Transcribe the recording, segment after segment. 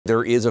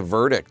There is a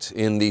verdict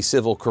in the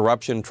civil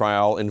corruption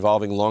trial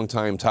involving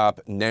longtime top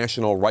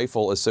National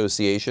Rifle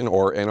Association,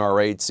 or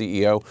NRA,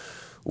 CEO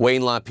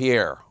Wayne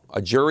LaPierre.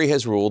 A jury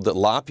has ruled that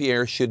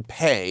LaPierre should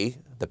pay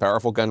the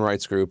powerful gun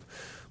rights group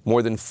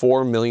more than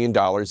 $4 million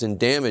in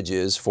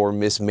damages for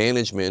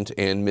mismanagement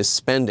and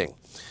misspending.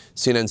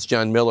 CNN's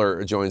John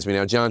Miller joins me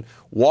now. John,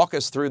 walk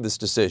us through this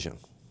decision.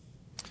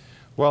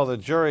 Well, the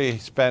jury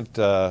spent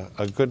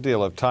a good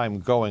deal of time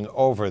going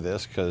over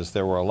this because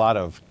there were a lot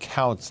of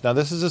counts. Now,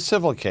 this is a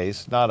civil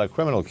case, not a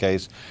criminal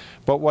case,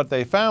 but what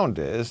they found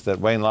is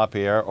that Wayne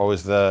LaPierre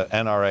owes the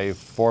NRA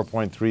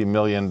 $4.3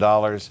 million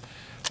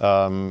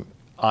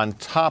on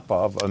top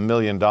of $1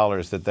 million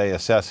that they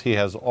assess he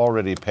has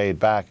already paid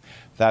back.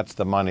 That's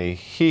the money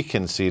he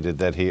conceded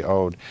that he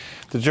owed.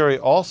 The jury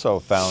also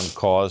found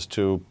cause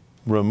to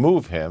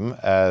remove him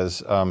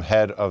as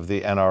head of the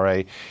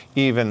NRA,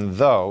 even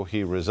though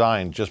he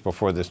resigned just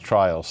before this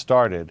trial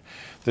started.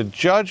 The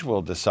judge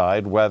will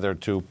decide whether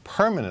to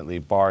permanently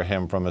bar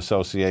him from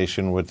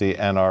association with the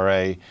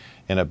NRA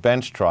in a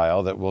bench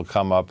trial that will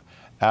come up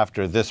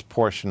after this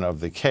portion of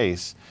the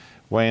case.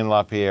 Wayne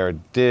LaPierre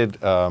did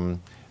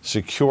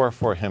secure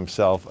for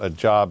himself a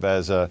job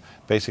as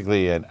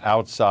basically an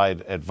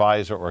outside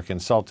advisor or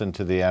consultant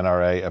to the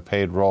NRA, a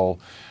paid role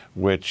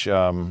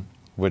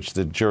which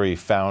the jury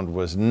found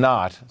was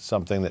not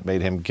something that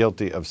made him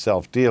guilty of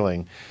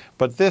self-dealing.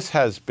 But this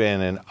has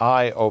been an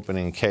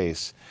eye-opening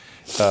case.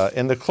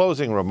 In the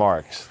closing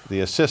remarks,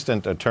 the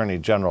Assistant Attorney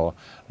General,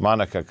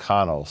 Monica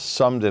Connell,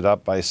 summed it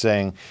up by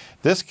saying,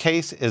 "This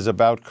case is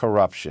about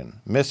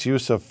corruption,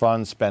 misuse of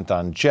funds spent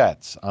on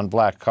jets, on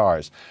black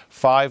cars,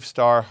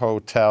 five-star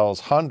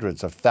hotels,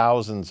 hundreds of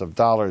thousands of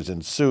dollars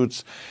in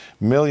suits,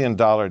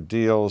 million-dollar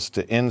deals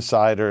to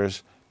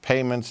insiders,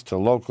 payments to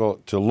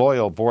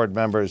loyal board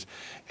members,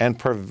 and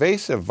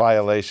pervasive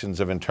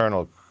violations of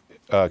internal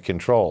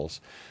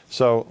controls."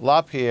 So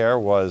LaPierre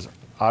was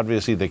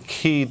obviously the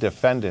key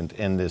defendant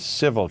in this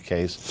civil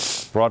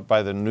case brought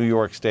by the New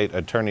York State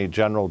Attorney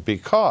General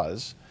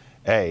because,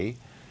 A,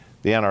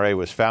 the NRA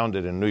was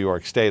founded in New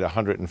York State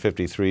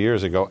 153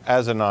 years ago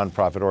as a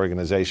nonprofit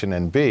organization,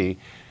 and B,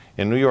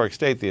 in New York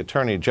State, the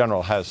Attorney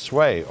General has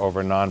sway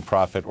over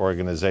nonprofit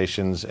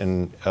organizations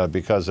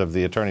because of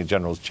the Attorney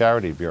General's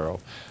Charity Bureau.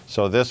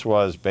 So this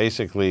was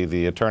basically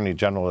the Attorney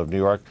General of New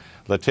York,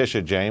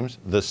 Letitia James,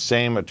 the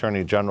same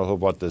Attorney General who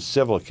brought the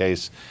civil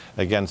case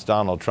against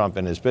Donald Trump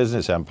and his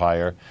business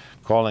empire,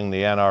 calling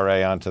the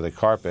NRA onto the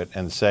carpet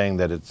and saying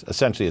that it's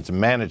essentially its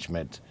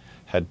management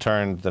had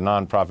turned the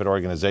nonprofit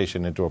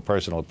organization into a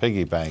personal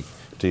piggy bank,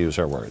 to use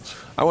her words.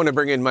 I want to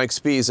bring in Mike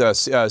Spees,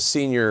 a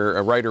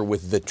senior writer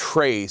with The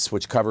Trace,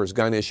 which covers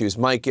gun issues.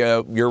 Mike,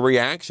 your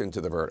reaction to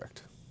the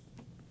verdict?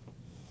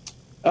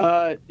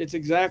 It's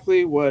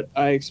exactly what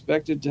I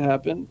expected to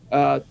happen.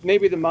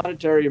 Maybe the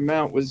monetary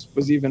amount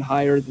was even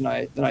higher than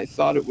I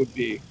thought it would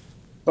be.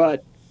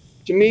 But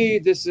to me,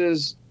 this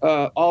is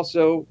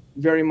also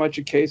very much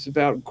a case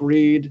about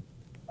greed,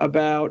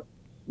 about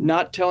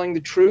not telling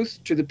the truth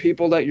to the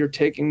people that you're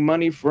taking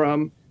money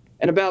from,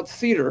 and about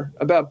theater,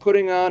 about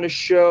putting on a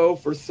show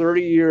for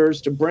 30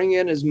 years to bring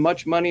in as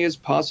much money as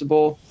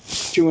possible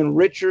to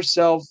enrich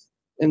yourself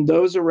and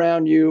those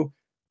around you,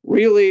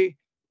 really,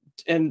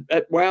 and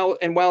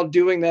while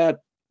doing that,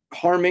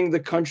 harming the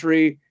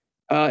country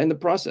in the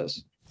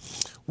process.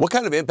 What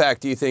kind of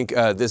impact do you think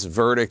this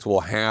verdict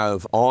will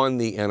have on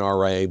the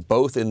NRA,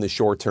 both in the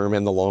short term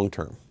and the long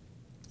term?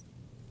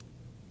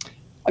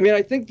 I mean,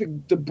 I think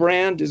the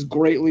brand is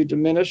greatly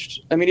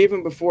diminished. I mean,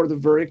 even before the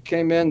verdict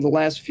came in, the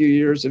last few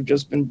years have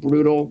just been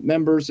brutal.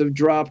 Members have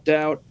dropped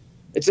out.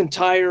 Its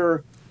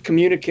entire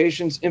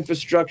communications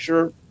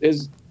infrastructure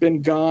has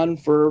been gone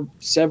for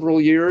several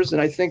years.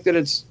 And I think that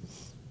it's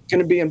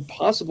going to be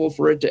impossible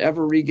for it to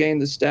ever regain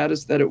the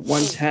status that it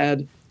once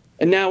had.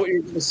 And now what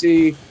you're going to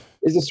see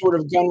is the sort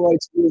of gun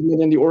rights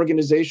movement and the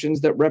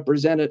organizations that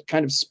represent it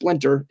kind of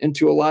splinter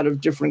into a lot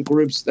of different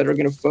groups that are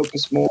going to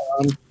focus more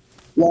on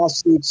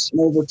lawsuits,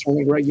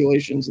 overturning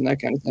regulations, and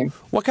that kind of thing.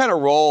 What kind of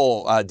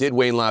role did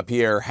Wayne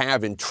LaPierre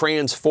have in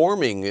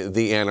transforming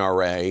the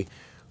NRA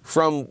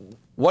from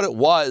what it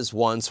was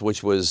once,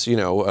 which was,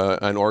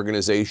 an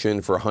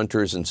organization for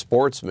hunters and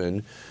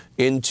sportsmen,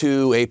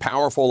 into a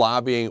powerful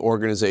lobbying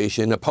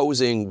organization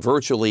opposing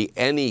virtually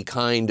any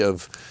kind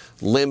of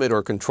limit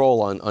or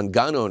control on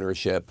gun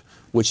ownership,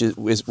 which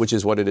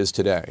is what it is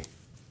today?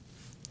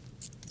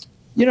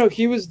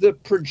 He was the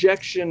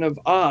projection of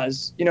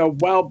Oz,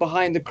 while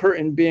behind the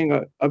curtain being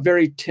a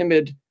very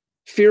timid,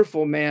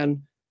 fearful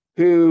man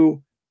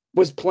who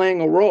was playing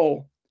a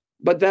role.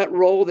 But that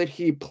role that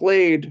he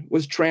played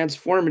was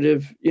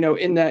transformative,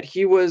 in that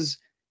he was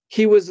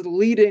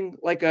leading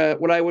like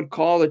what I would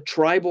call a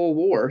tribal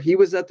war. He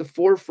was at the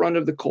forefront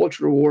of the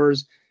culture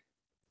wars.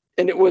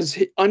 And it was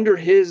under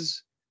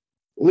his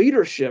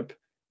leadership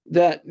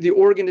that the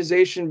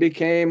organization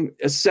became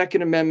a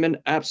Second Amendment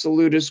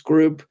absolutist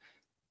group,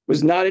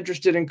 was not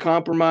interested in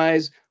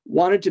compromise,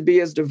 wanted to be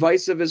as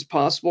divisive as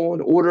possible in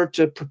order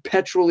to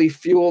perpetually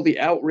fuel the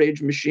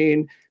outrage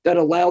machine that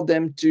allowed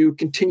them to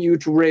continue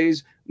to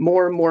raise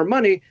more and more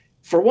money.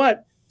 For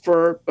what?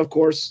 For, of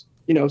course,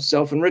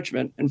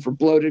 self-enrichment, and for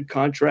bloated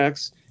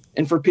contracts,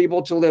 and for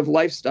people to live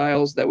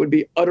lifestyles that would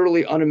be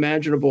utterly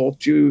unimaginable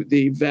to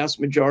the vast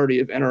majority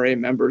of NRA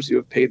members who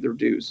have paid their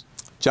dues.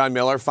 John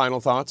Miller, final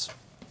thoughts?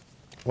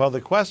 Well,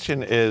 the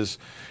question is,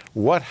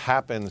 what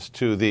happens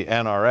to the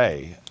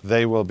NRA?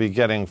 They will be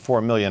getting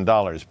 $4 million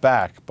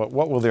back, but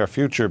what will their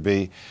future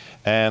be?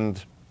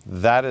 And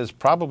that is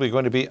probably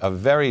going to be a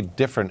very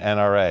different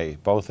NRA,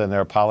 both in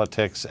their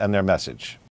politics and their message.